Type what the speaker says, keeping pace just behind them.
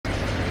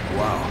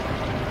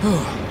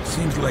Wow.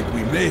 Seems like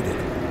we made it.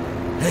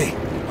 Hey,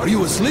 are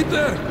you asleep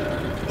there?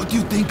 What do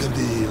you think of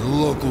the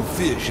local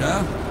fish,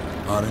 huh?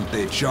 Aren't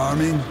they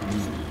charming?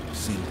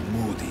 Seem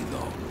moody,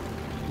 though.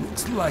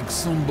 Looks like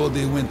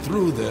somebody went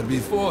through there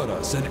before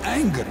us and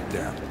angered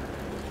them.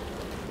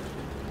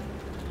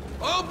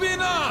 Open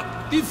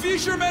up! The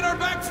fishermen are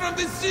back from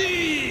the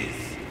seas!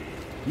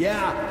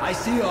 Yeah, I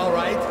see you all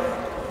right.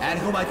 And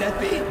who might that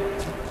be?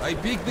 I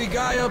picked the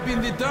guy up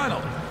in the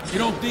tunnel. You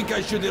don't think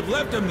I should have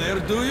left him there,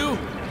 do you?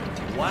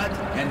 What?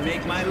 And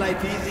make my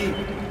life easy?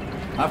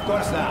 Of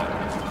course not.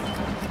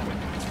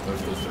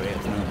 First to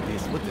threaten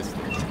this with this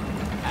thing.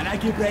 And I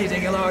keep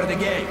raising you lower the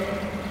gate.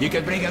 You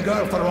can bring a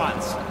girl for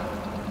once.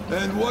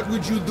 And what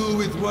would you do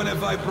with one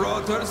if I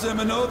brought her,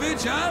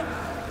 Semenovich, huh?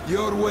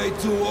 You're way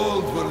too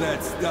old for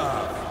that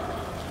stuff.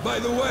 By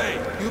the way,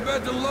 you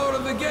better lower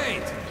the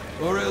gate,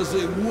 or else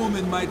a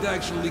woman might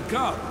actually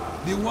come.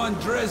 The one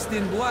dressed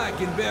in black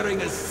and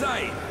bearing a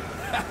scythe.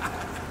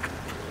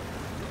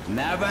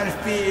 Never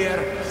fear,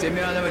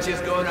 Semyonovich is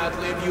going to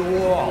outlive you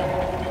all.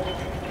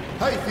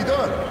 Hi,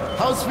 Fedor.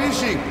 How's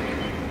fishing?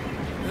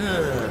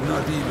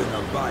 Not even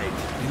a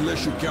bite,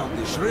 unless you count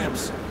the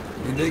shrimps.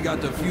 And they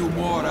got a few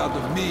more out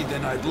of me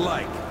than I'd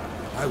like.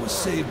 I was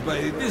saved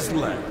by this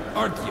lad,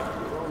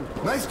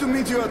 Artyom. Nice to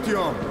meet you,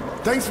 Artyom.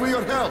 Thanks for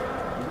your help.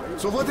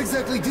 So what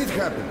exactly did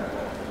happen?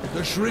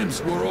 The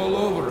shrimps were all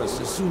over us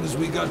as soon as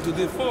we got to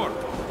the fort.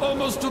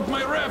 Almost took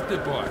my raft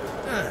apart.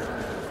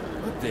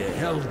 What the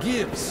hell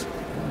gives?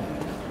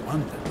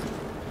 Wonder.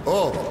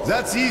 Oh,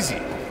 that's easy.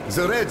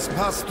 The Reds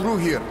passed through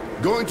here,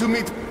 going to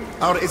meet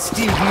our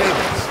esteemed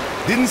neighbors.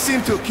 Didn't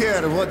seem to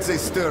care what they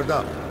stirred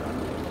up.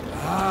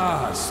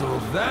 Ah, so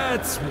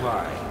that's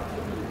why.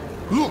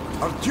 Look,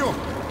 Artyom,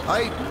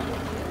 I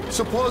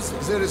suppose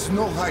there is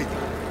no hiding.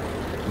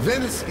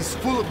 Venice is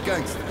full of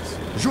gangsters.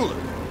 Jula,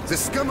 the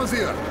scum of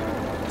the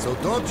earth. So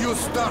don't you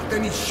start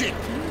any shit.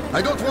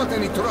 I don't want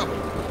any trouble.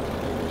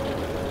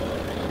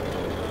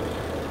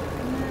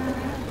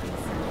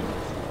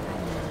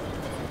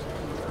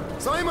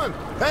 Simon!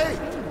 Hey!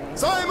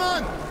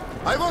 Simon!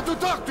 I want to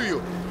talk to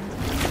you!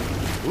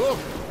 Look,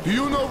 do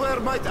you know where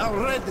might our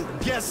red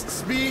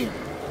guests be?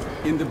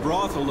 In the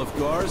brothel, of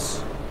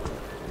course.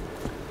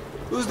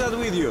 Who's that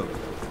with you?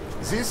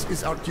 This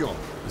is Artyom,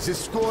 the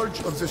scourge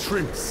of the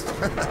shrimps.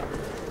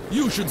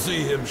 You should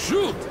see him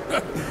shoot.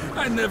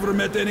 I never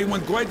met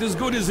anyone quite as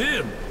good as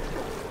him.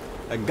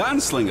 A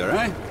gunslinger,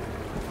 eh?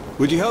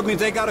 Would you help me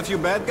take out a few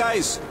bad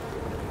guys?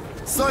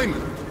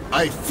 Simon,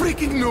 I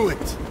freaking knew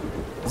it!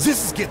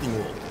 This is getting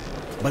old.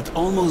 But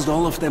almost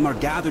all of them are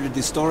gathered at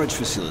the storage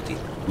facility.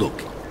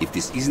 Look, if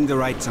this isn't the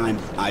right time,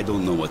 I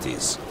don't know what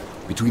is.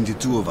 Between the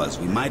two of us,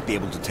 we might be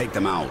able to take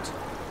them out.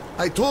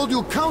 I told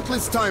you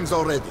countless times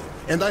already,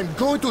 and I'm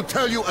going to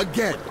tell you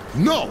again.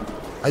 No!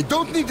 I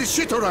don't need this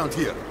shit around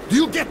here. Do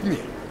you get me?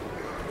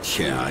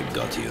 Yeah, I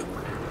got you.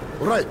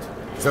 Right.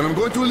 Then I'm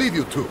going to leave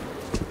you two.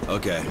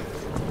 Okay.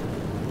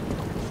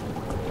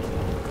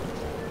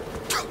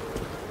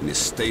 In a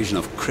station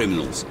of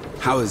criminals.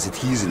 How is it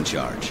he's in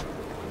charge?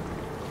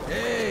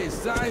 Hey,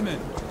 Simon.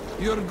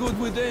 You're good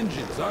with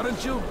engines,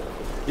 aren't you?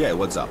 Yeah,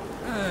 what's up?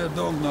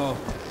 Don't know.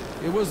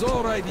 It was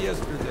all right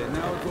yesterday.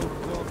 Now it's all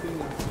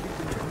talking and speaking.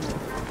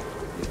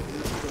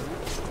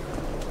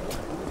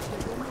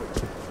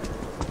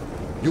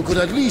 You could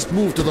at least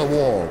move to the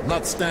wall,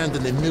 not stand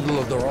in the middle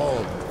of the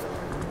road.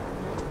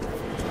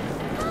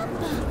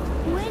 Papa,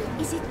 when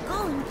is it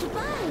going to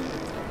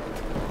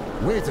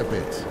bite? Wait a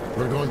bit.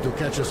 We're going to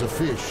catch us a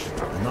fish,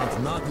 and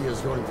Aunt Nadia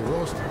is going to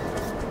roast it.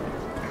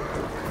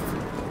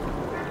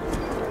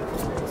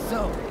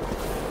 So,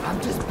 I'm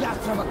just back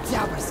from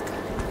Oktyabrsk.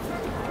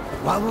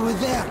 While we were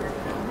there,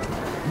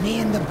 me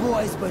and the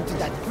boys went to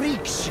that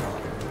freak show.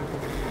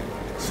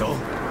 So?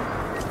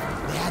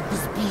 They had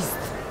this beast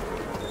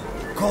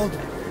called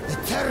the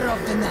Terror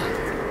of the Night.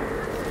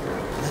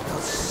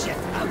 Little shit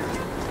ugly.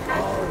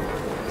 Oh,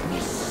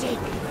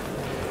 misshapen.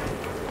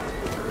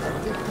 A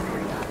victim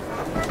react.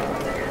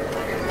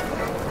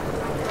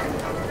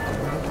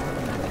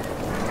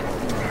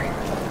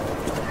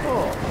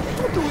 Oh,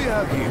 what do we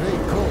have here? Hey,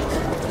 Colt.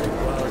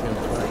 Bargain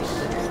price.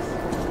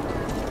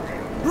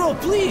 Bro,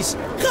 please,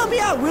 help me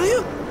out, will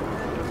you?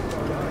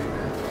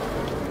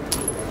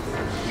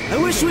 I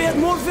wish we had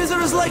more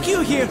visitors like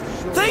you here.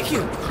 Thank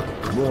you.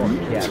 More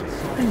cats.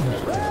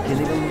 Can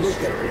even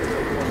look at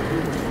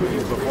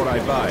this. Before I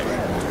buy.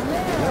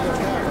 Leather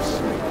cars.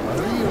 A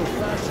real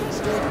fashion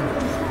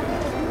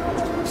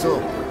statement. So,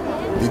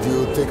 did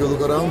you take a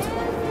look around?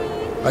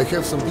 I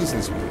have some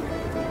business with you.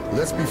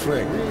 Let's be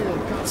frank.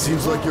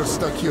 Seems like you're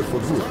stuck here for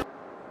good.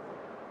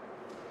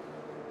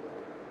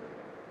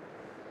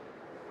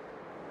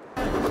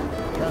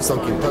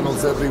 Sunken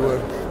tunnels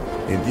everywhere.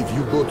 And if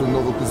you go to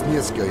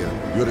Novokuznetskaya,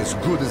 you're as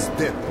good as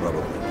dead,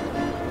 probably.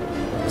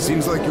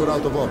 Seems like you're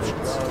out of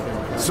options.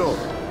 So,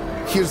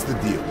 here's the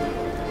deal.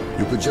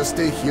 You could just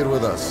stay here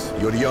with us.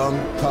 You're young,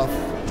 tough,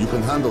 you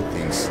can handle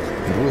things,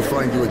 and we'll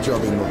find you a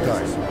job in no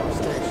time.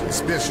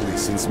 Especially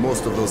since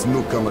most of those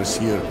newcomers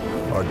here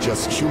are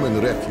just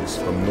human refuse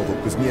from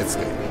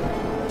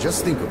Novokuznetskaya.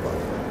 just think about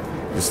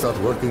it. You start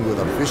working with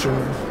our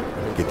fishermen,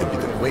 get a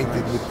bit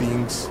acquainted with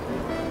things,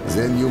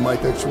 then you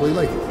might actually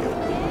like it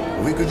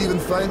here. We could even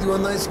find you a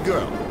nice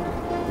girl.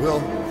 Well,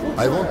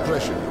 I won't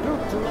pressure you.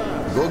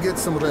 Go get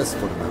some rest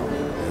for now,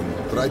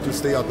 and try to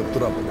stay out of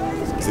trouble.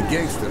 The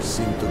gangsters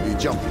seem to be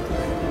jumpy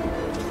today.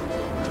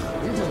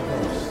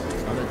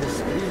 On a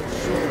discreet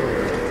shoulder,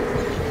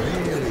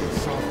 really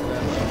soft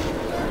leather.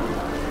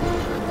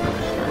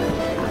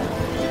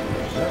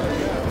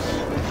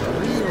 A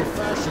real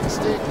fashion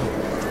statement.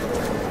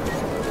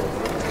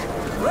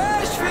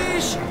 Fresh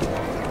fish!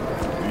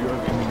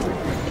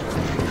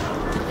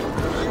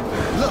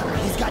 Look,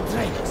 he's got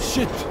drink.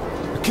 Shit!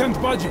 I can't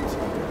budget.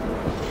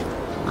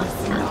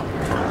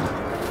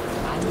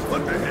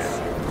 What the hell?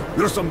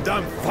 You're some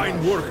damn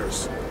fine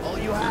workers. All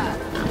you have.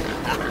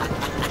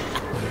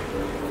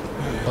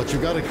 But you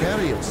gotta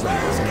carry it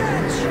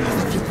somewhere.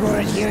 If you put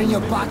it here in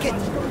your pocket,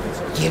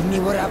 give me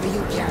whatever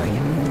you carry.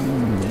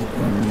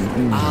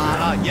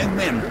 Young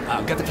man,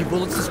 got a few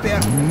bullets to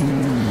spare?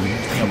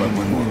 How about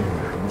one more?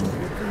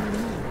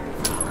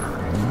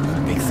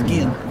 Big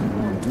skin.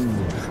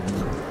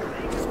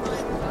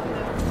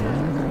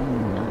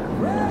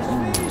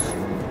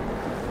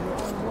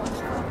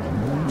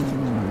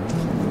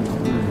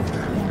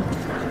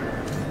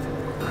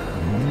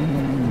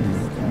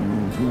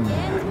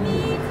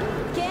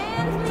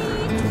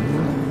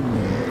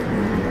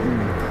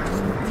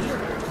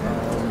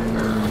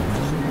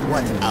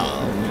 What?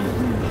 Oh.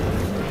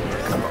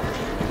 Come on.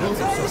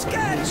 Nice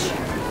catch!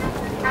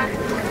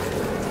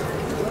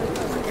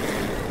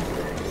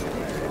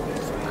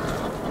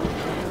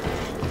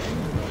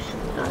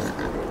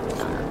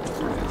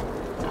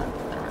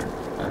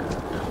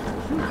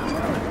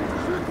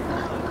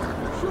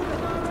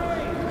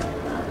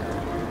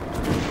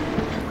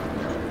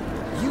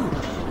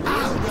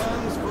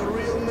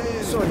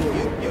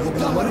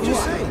 What did you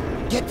say?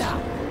 Get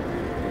down.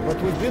 But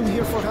we've been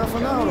here for half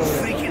an hour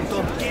already. Freaking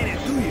don't get it,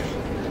 do you?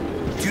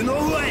 Do you know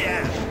who I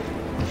am?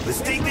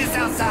 Let's take this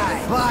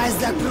outside. Why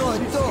закрой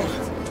door?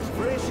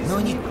 No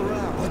need.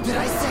 What did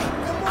I say?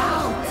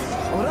 Out!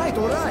 All right,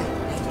 all right.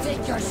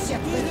 Take your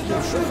shit with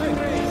you. Sure thing.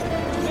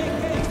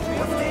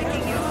 What's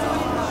taking you so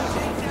long?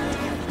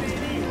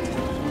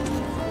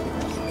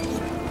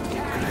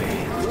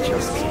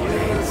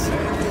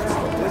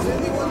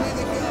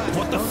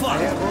 What the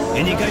fuck?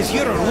 Any guys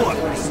here or what?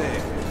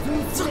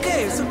 It's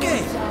okay, it's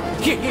okay.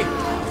 Here,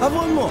 have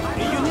one more. A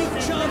unique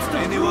chance to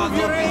prove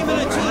your aim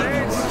and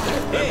achievements.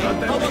 Hey, how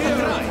about the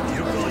grind?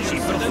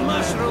 Cheaper than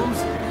mushrooms?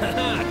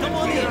 Come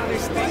on in.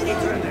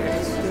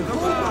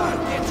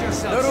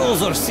 The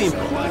rules are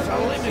simple.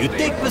 You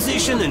take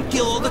position and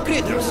kill all the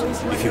critters.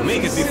 If you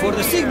make it before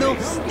the signal,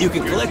 you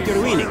can collect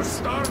your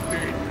winnings.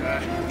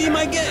 Be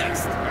my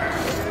guest.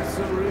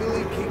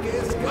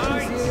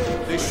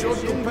 They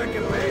showed you back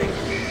and bay.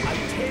 I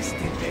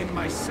tasted them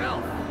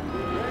myself.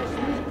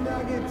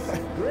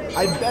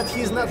 I bet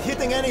he's not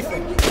hitting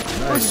anything.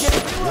 Nice.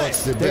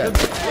 What's the bet?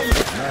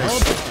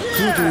 Nice.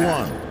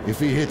 2-1. If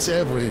he hits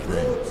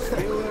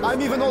everything.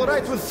 I'm even all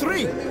right with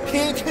 3. He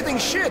ain't hitting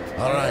shit.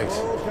 All right.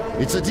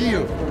 It's a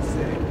deal.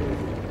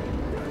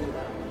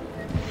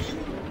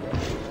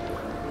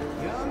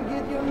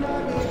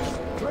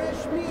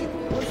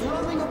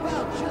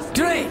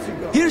 Great!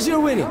 Here's your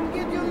winning.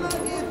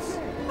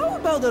 How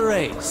about the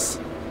race?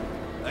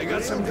 I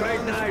got some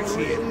great knives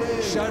here.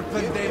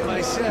 Sharpened them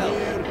myself.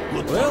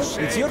 Well,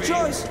 it's your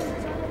choice.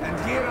 And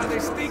here are the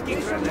sticky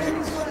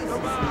grenades.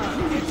 Come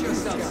on, get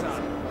yourself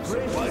some.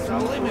 Supplies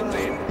are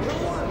limited.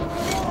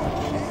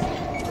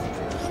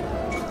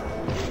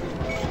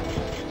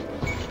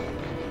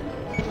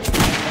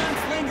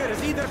 Gunslinger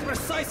is either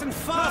precise and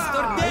fast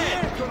or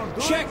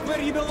dead. Check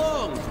where you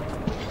belong.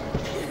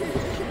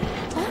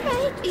 All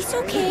right, it's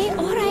okay.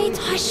 All right,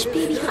 hush,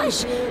 baby,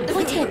 hush.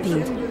 What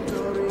happened?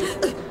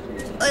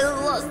 I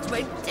lost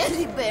my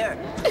teddy bear.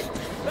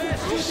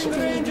 Best shooting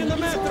range in the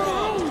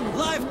metro.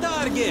 Live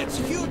targets.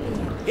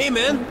 Hey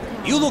man,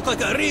 you look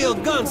like a real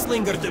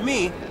gunslinger to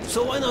me.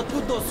 So why not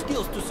put those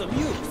skills to some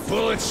use?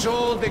 Bullets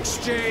sold,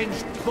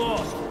 exchanged,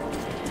 bought.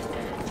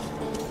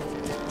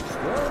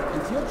 Well,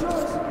 it's your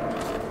choice.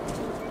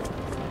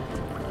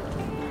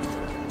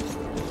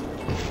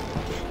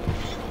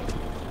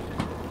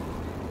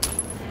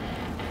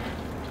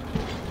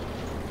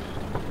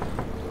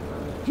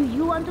 Do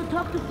you want to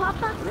talk to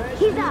Papa?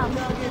 He's out.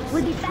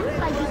 We'll be back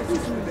by the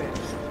evening.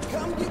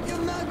 Come get your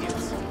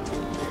nuggets.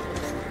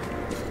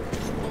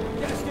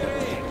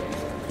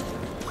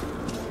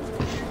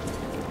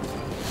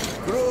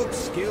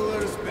 Crooks,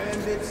 killers,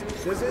 bandits.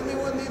 Does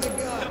anyone need a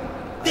gun?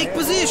 Take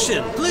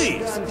position,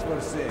 please. Guns for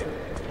sale.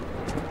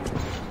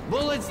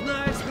 Bullets,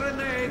 knives,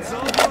 grenades,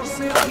 all for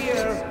sale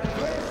here.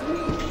 Fresh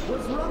meat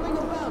was running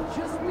about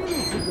just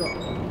minutes ago.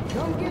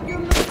 Come get your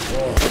nuggets.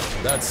 Oh,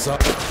 that's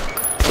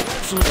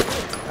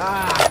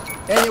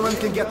Anyone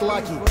can get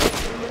lucky.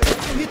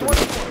 Hit one.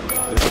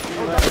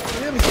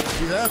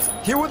 See that?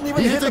 He wouldn't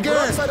even hit the again.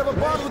 broadside of a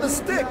barn with a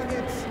stick.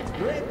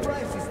 Great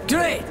prices.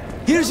 Great.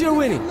 Here's your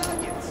winning.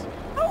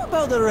 How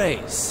about the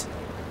race?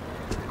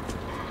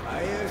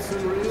 I have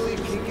some really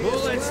kick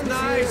It's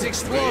nice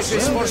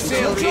explosives for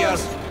sale here.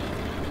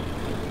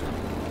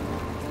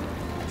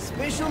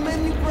 Special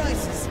menu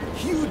prices,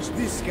 huge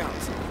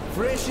discounts,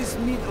 freshest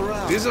meat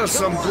around. These are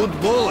some good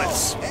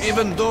bullets,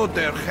 even though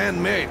they're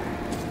handmade.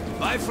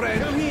 My friend,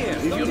 Come here.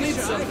 if you need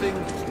something,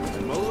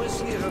 I'm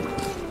always here.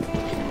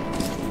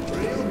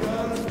 Real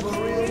guns for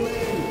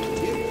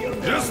real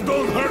men. Just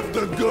don't hurt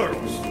the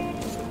girls.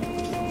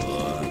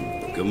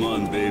 Come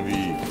on,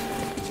 baby.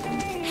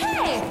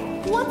 Hey,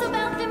 what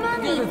about the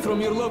Get money? it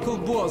from your local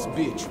boss,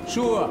 bitch.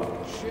 Sure.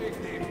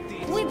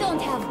 We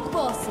don't have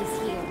bosses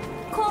here.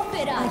 Cough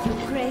it up. Are you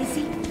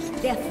crazy?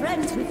 They're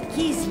friends with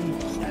Gizli.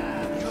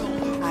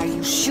 Are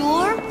you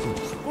sure?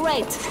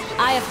 Great.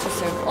 I have to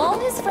serve all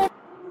his friends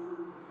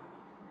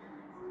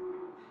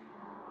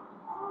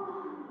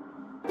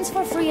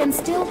for free and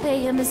still pay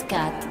him his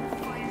cut.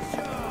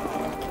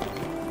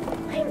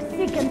 I'm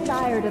sick and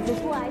tired of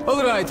this life.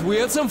 Alright, we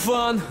had some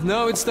fun.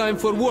 Now it's time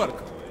for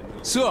work.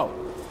 So,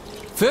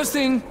 first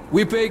thing,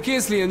 we pay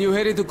Kisley and you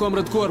head to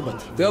Comrade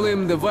Corbett. Tell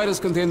him the virus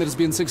container's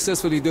been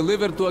successfully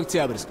delivered to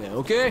Oktyabrskaya,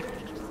 okay?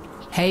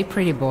 Hey,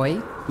 pretty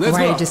boy. Let's Why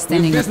go. are you just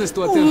standing We've business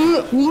to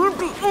attend.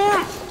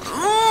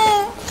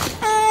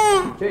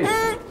 Hey,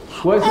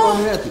 why is he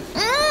unhappy?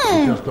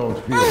 You just don't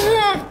feel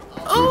right.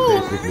 You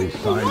basically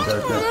signed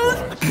their death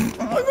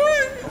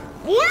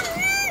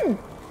warrant.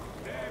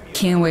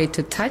 Can't wait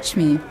to touch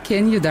me,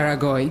 can you,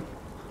 Daragoy?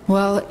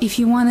 Well, if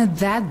you want it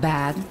that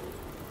bad...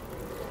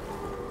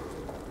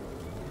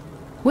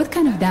 What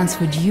kind of dance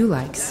would you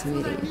like,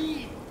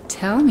 sweetie?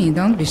 Tell me,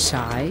 don't be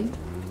shy.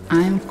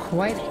 I'm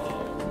quite...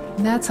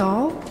 That's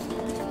all?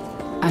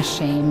 A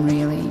shame,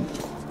 really.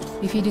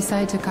 If you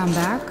decide to come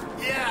back,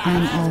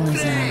 I'm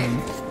always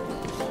around.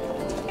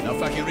 No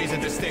fucking reason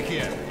to stick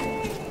here.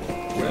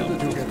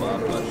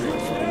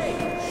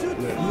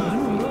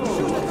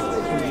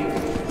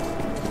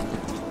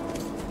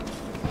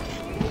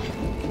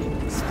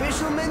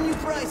 Special menu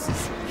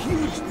prices,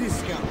 huge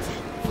discounts,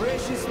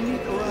 freshest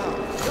meat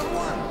around. Come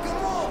on,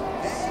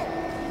 hey!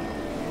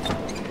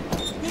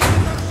 This is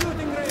our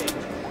shooting range.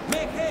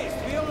 Make haste,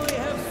 we only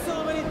have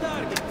so many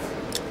targets.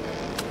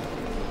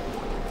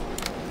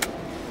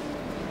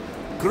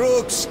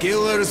 Crooks,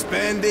 killers,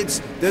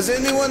 bandits, does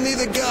anyone need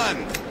a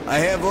gun? I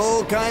have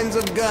all kinds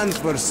of guns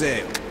for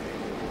sale.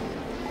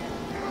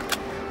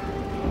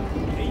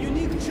 A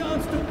unique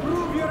chance to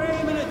prove your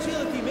aim and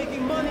agility,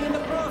 making money in the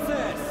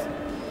process.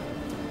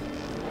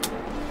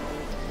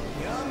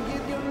 Come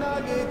get your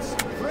nuggets.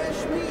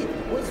 Fresh meat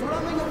was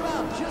running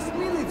about just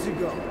minutes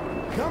ago.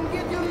 Come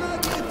get your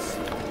nuggets.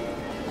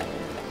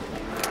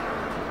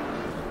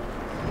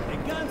 A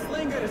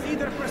gunslinger is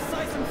either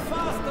precise and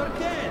fast or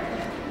dead.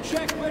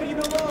 Check where you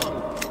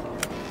belong.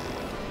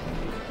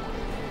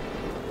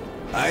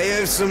 I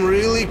have some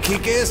really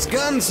kick-ass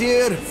guns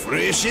here.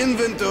 Fresh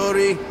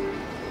inventory.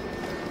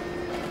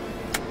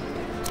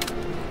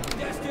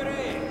 Test your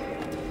aim.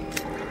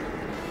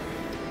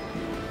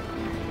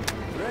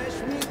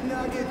 Fresh meat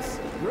nuggets.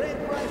 Great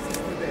prices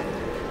today.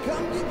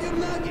 Come get your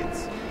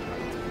nuggets.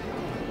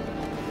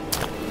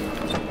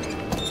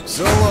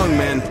 So long,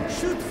 man.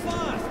 Shoot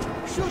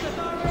fast. Shoot at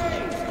our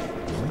range.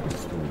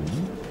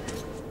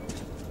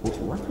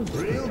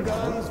 Real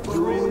guns for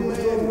real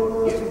men.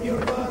 Get your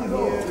gun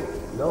here.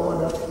 No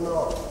one else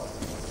knows.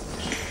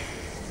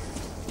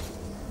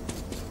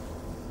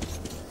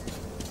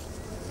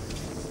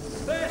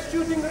 Best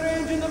shooting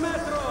range in the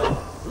metro.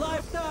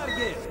 Live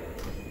target.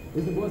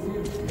 Is the boss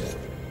here? Yeah.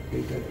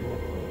 Take that ball.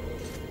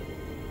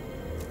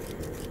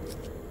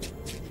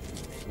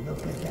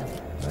 Look at that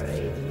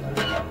parading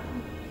around.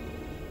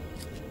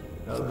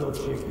 I'll go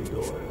check the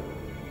door.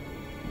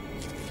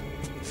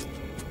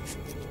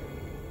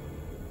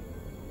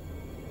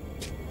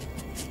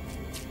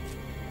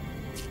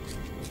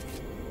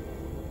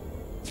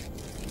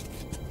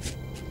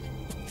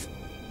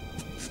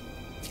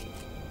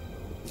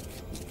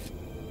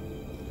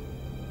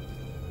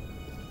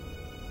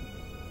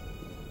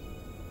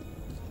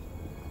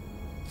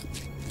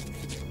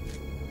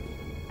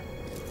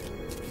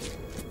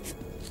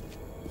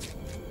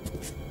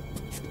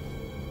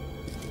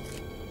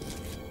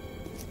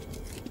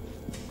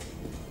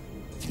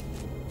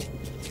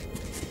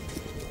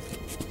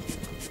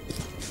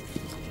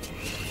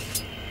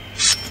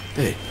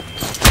 Hey.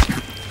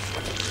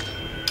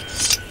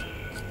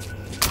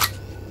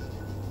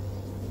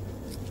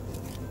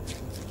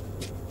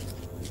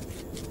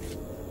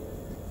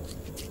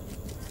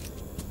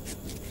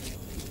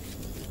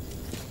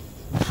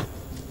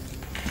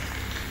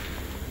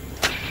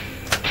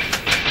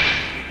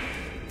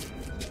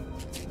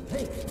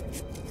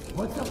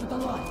 What's up with the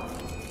light?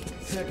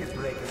 Circuit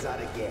breaker's out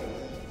again.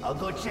 I'll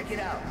go check it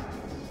out.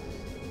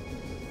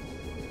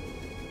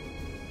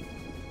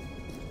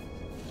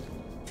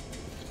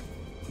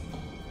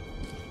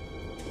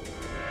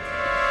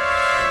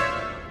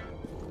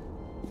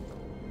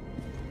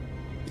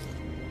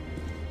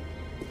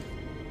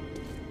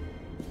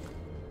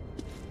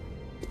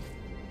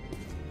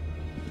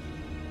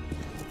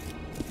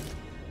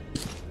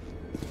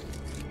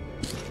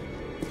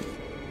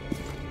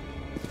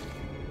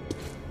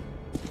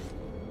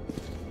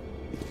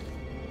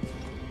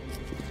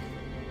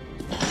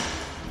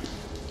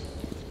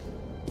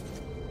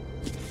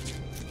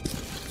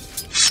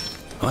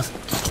 What?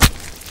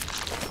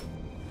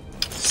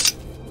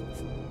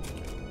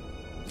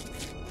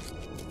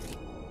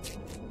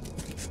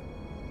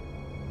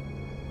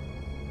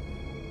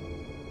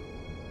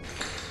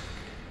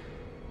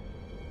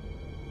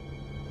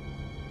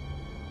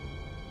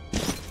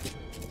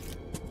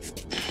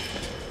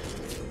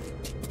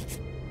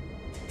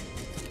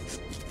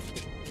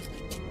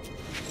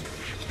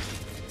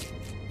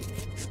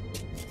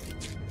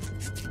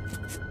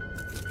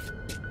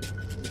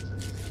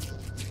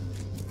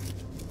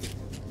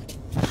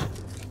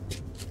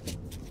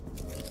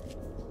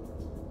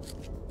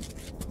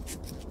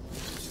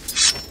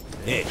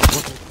 Hey,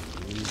 what?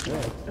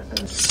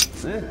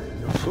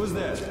 Who's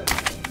there?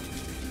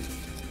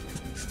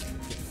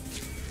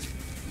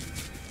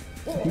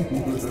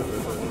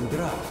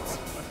 Drafts.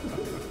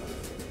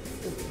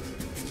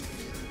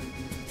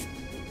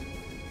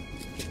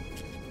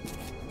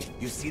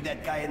 You see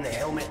that guy in the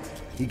helmet?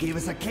 He gave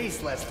us a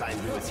case last time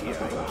he was here.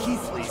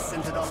 Keithley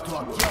sent it off to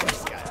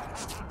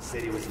Oktyabrska.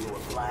 Said he was doing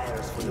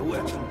flyers for the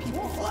working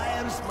people.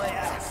 Flyers, my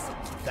ass.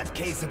 That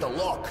case had a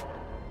lock.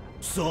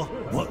 So,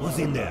 what was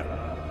in there?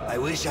 I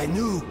wish I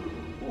knew.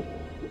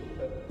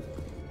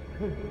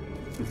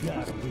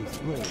 God, this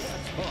place.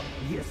 Oh,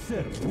 yes,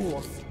 sir,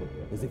 boss.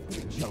 As if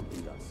they're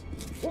jumping us.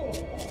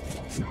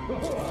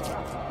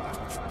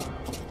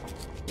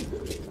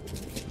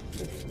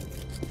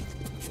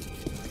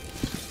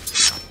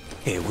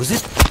 Hey, was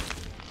it?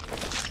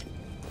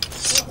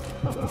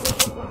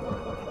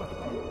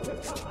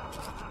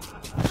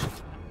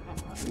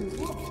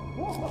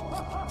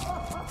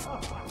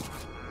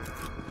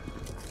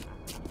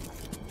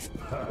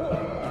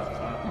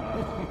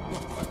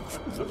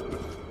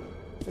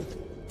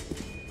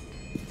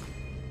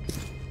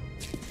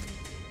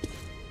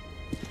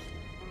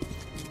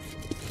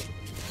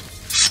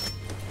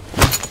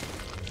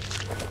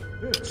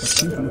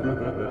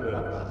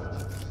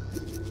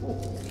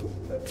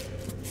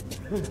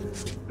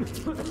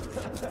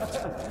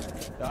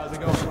 How's it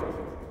going?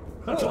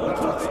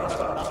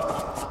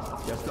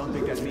 Just don't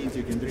think that means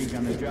you can drink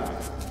on the job.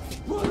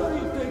 What are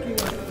you taking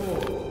us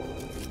for?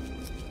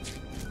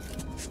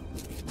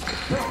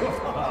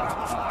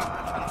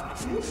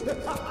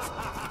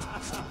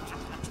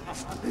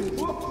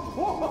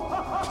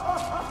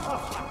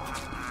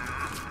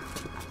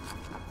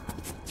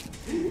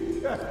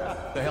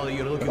 The hell are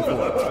you looking for?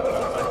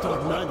 I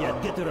told Nadia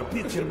I'd get her a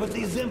picture, but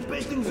these damn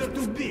paintings are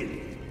too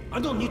big. I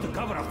don't need to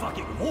cover a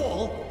fucking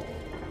wall.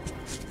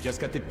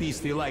 Just got the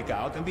piece you like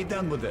out and be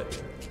done with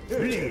it.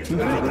 Please,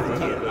 great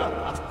idea.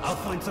 I'll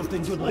find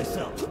something good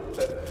myself.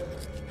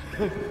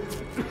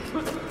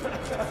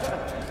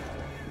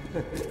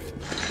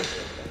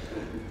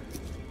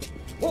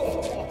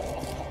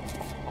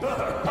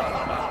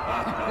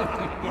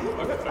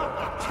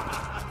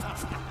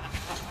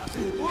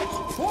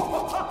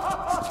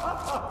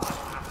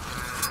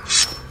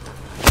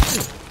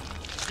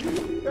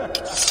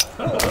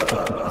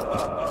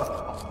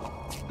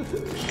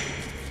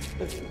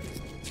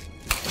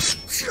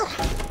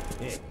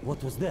 Hey,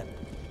 what was that?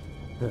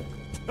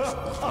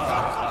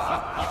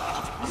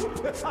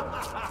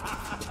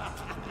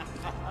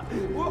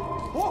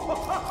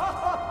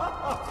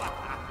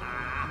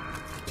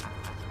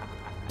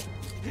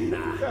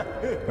 Nah,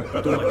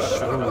 too much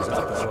shrooms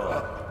after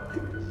all.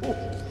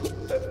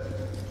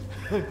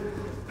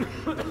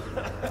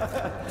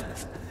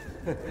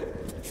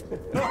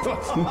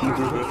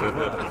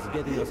 It's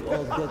getting us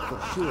all dead for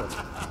sure.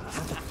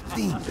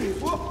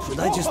 Should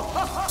I just...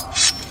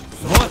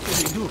 So what could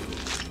they do?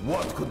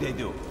 What could they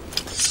do?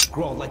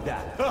 Crawl like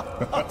that.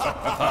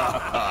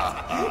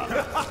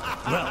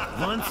 Well,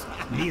 once,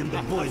 me and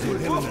the boys were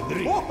having a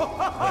drink. Well,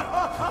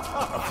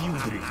 a few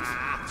drinks.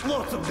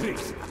 Lots of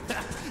drinks.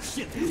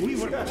 Shit, we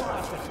were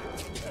perfect.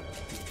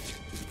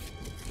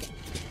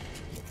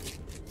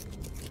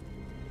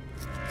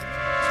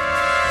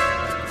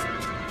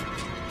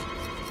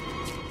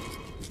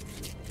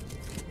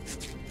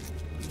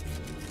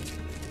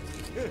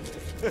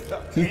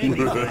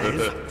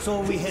 Anyways,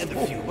 so we had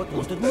a few, but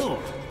wanted more.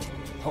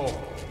 Oh,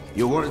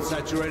 you weren't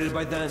saturated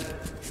by then?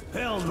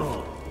 Hell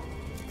no.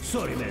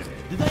 Sorry, man.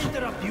 Did I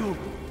interrupt you?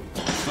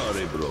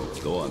 Sorry, bro.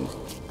 Go on.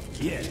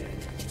 Yeah.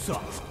 So,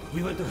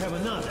 we went to have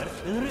another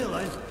and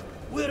realized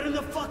we're in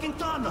a fucking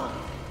tunnel.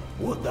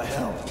 What the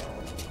hell?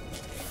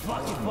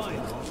 Fucking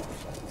fine.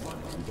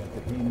 You got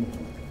the pin?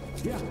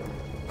 Yeah.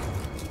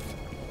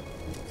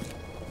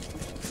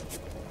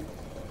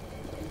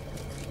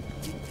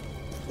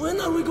 When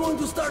are we going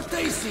to start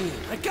tasting it?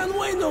 I can't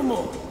wait no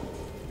more.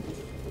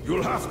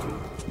 You'll have to.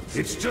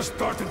 It's just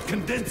started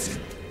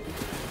condensing.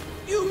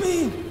 You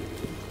mean?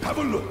 Have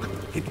a look.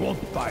 It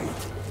won't bite.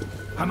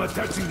 I'm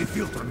attaching the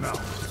filter now.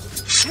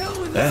 Hell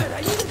with that.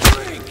 I need a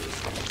drink.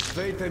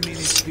 Wait a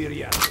minute,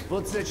 Spiria.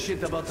 What's that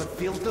shit about a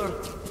filter?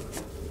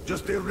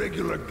 Just a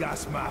regular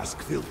gas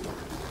mask filter.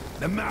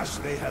 The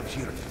mask they have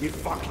here, it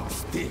fucking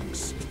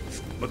stinks.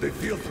 But the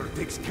filter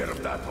takes care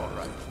of that all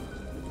right.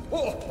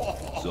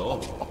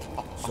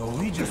 So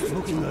we just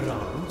looking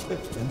around,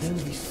 and then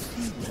we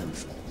see them.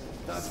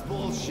 That's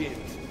bullshit.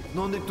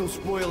 No need to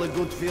spoil a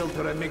good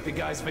filter and make the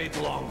guys wait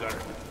longer.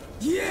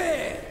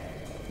 Yeah!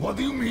 What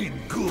do you mean,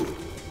 good?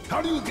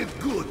 How do you get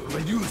good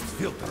reduced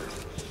filter?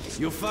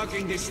 You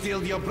fucking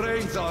distilled your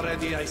brains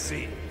already, I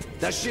see.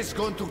 That shit's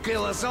going to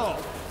kill us all.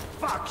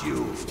 Fuck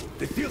you!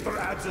 The filter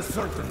adds a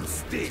certain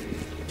sting.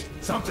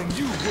 Something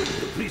you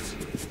wouldn't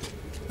appreciate.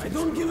 I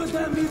don't give a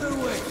damn either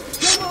way.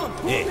 Come on!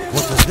 Hey,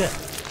 what was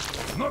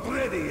that? Not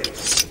ready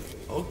yet.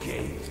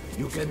 Okay,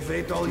 you can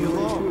wait all you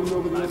want.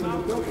 I'm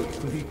out.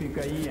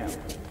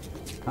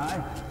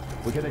 Hi?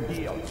 We got a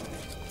deal.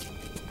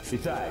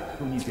 Besides,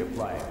 who needs your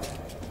flyer?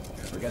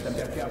 We got them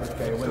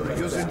You're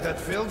using that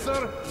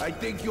filter? I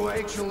think you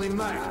actually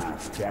might.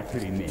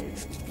 Factory made.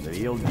 The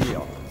real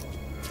deal.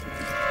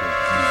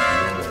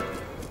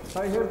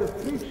 I heard the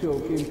freak show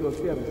came to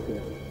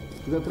Afghanistan.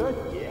 Is that right?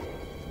 Yeah,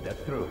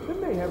 that's true.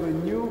 Then they have a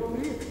new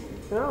freak.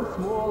 Now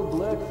small,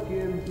 black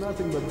skin,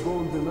 nothing but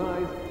bones and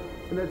eyes,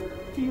 and that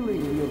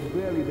feeling in your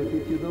belly that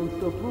if you don't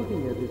stop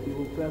looking at it, you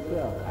will pass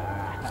out.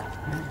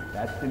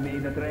 That's the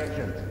main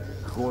attraction.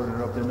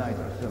 Quarter of the night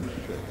or some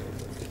shit.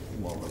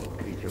 Small little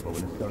creature, but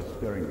when it starts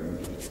stirring, it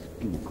makes your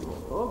skin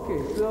crawl. Okay,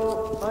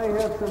 so I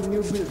have some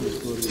new business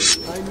for you.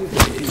 I need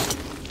to eat.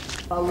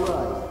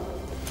 Alive.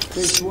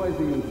 Takes twice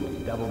the usual.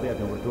 Double that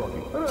and we're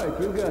talking.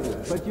 Alright, you got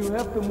it. But you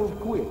have to move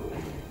quick.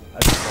 I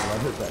just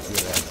love it back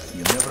here, Ed.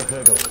 You never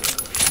haggle.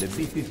 The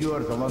beast is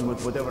yours along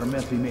with whatever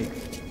mess he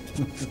makes.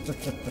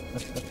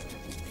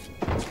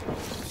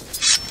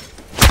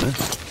 Huh?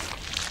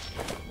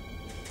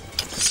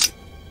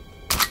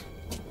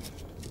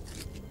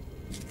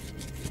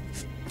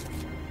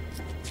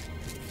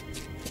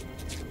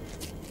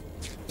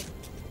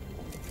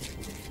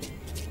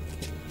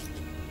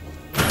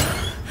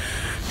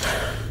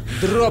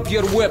 Drop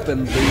your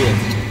weapon, Palit.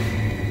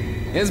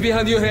 Hands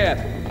behind your head.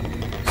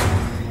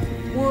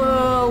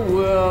 Well,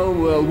 well,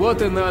 well,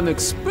 what an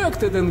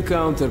unexpected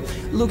encounter.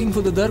 Looking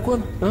for the Dark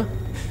One, huh?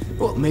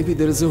 Well, maybe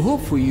there is a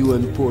hope for you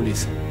and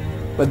Polis.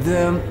 But,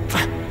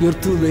 you're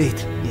too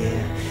late,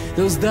 yeah.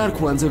 Those Dark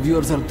Ones of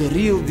yours are the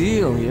real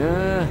deal,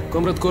 yeah?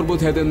 Comrade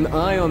Korbut had an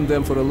eye on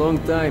them for a long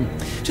time.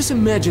 Just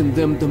imagine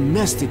them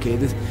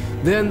domesticated,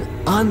 then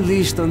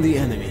unleashed on the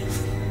enemy.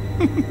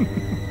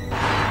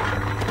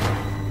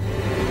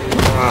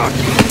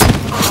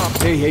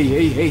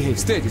 Hey,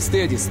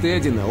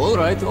 steady now. All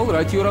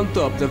right, you're on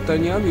top,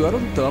 D'Artagnan, you are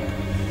on top.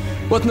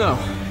 What now?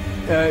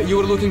 You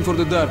were looking for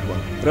the Dark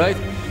One, right?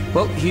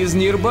 Well, he is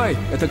nearby,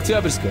 at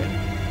Октябрьская.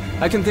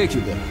 I can take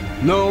you there.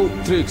 No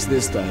tricks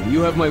this time,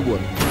 you have my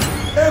word.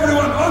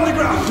 Everyone on the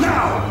ground,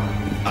 now!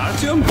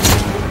 Artyom?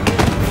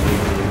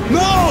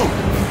 No!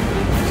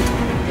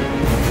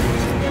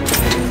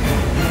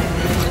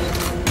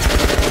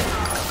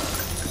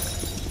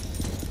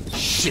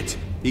 Shit,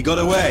 he got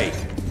away.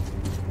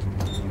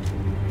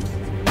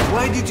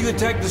 Why did you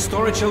attack the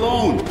storage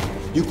alone?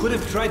 You could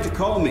have tried to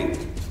call me.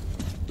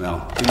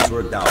 Well, things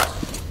worked out.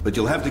 But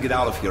you'll have to get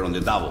out of here on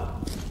the double.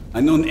 I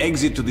know an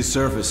exit to the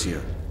surface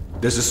here.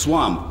 There's a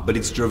swamp, but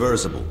it's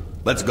traversable.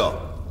 Let's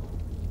go.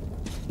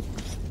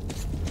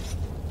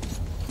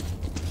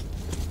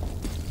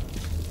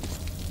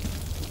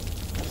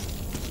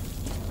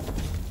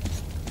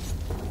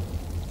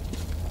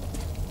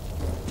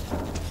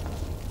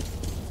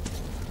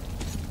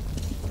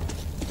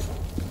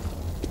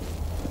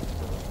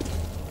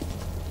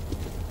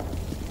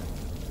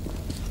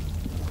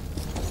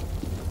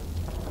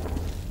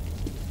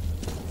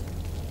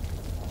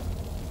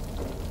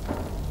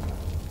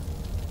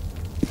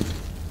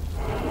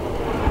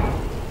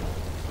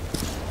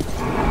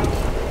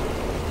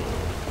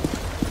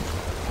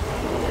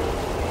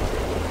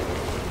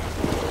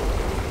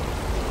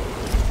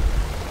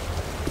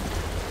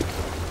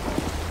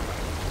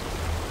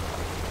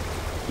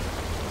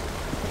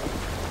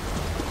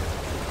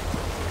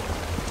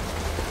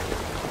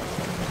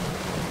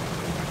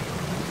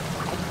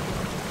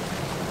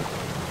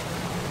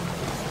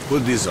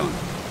 Put this on.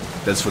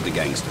 That's for the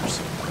gangsters.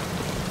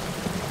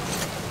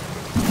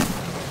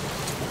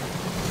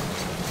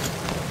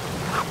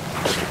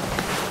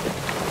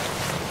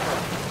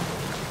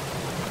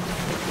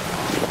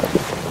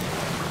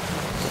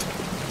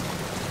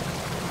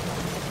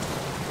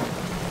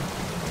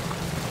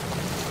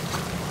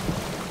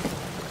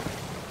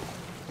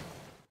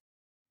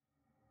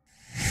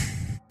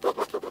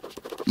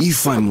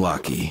 If I'm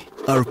lucky,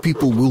 our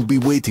people will be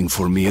waiting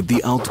for me at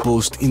the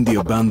outpost in the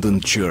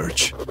abandoned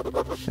church.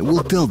 I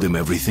will tell them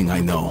everything I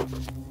know.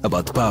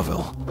 About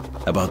Pavel,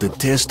 about a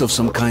test of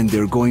some kind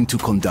they're going to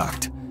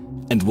conduct,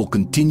 and will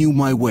continue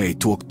my way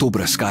to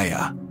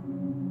Oktyabrskaya.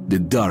 The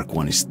Dark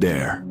One is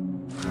there.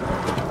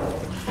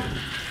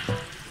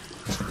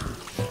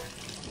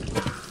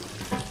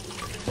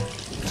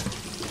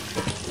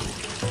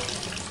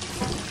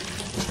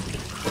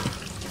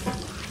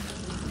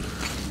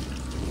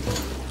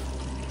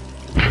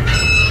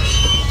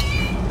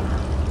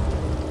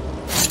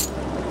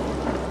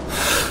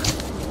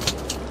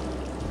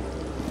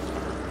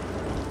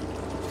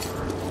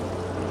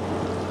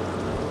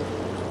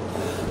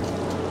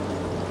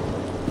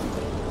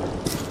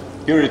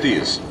 Here it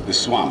is, the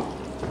swamp.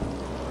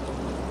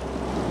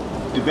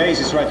 The base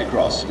is right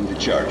across, in the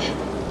church.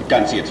 You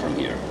can't see it from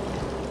here.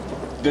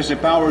 There's a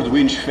powered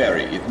winch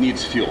ferry. It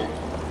needs fuel.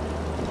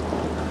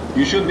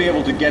 You should be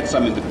able to get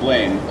some in the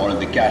plane or in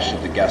the cache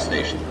at the gas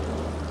station.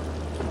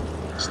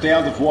 Stay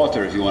out of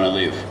water if you want to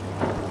live.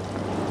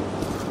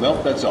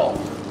 Well, that's all.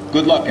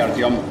 Good luck,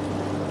 Artyom.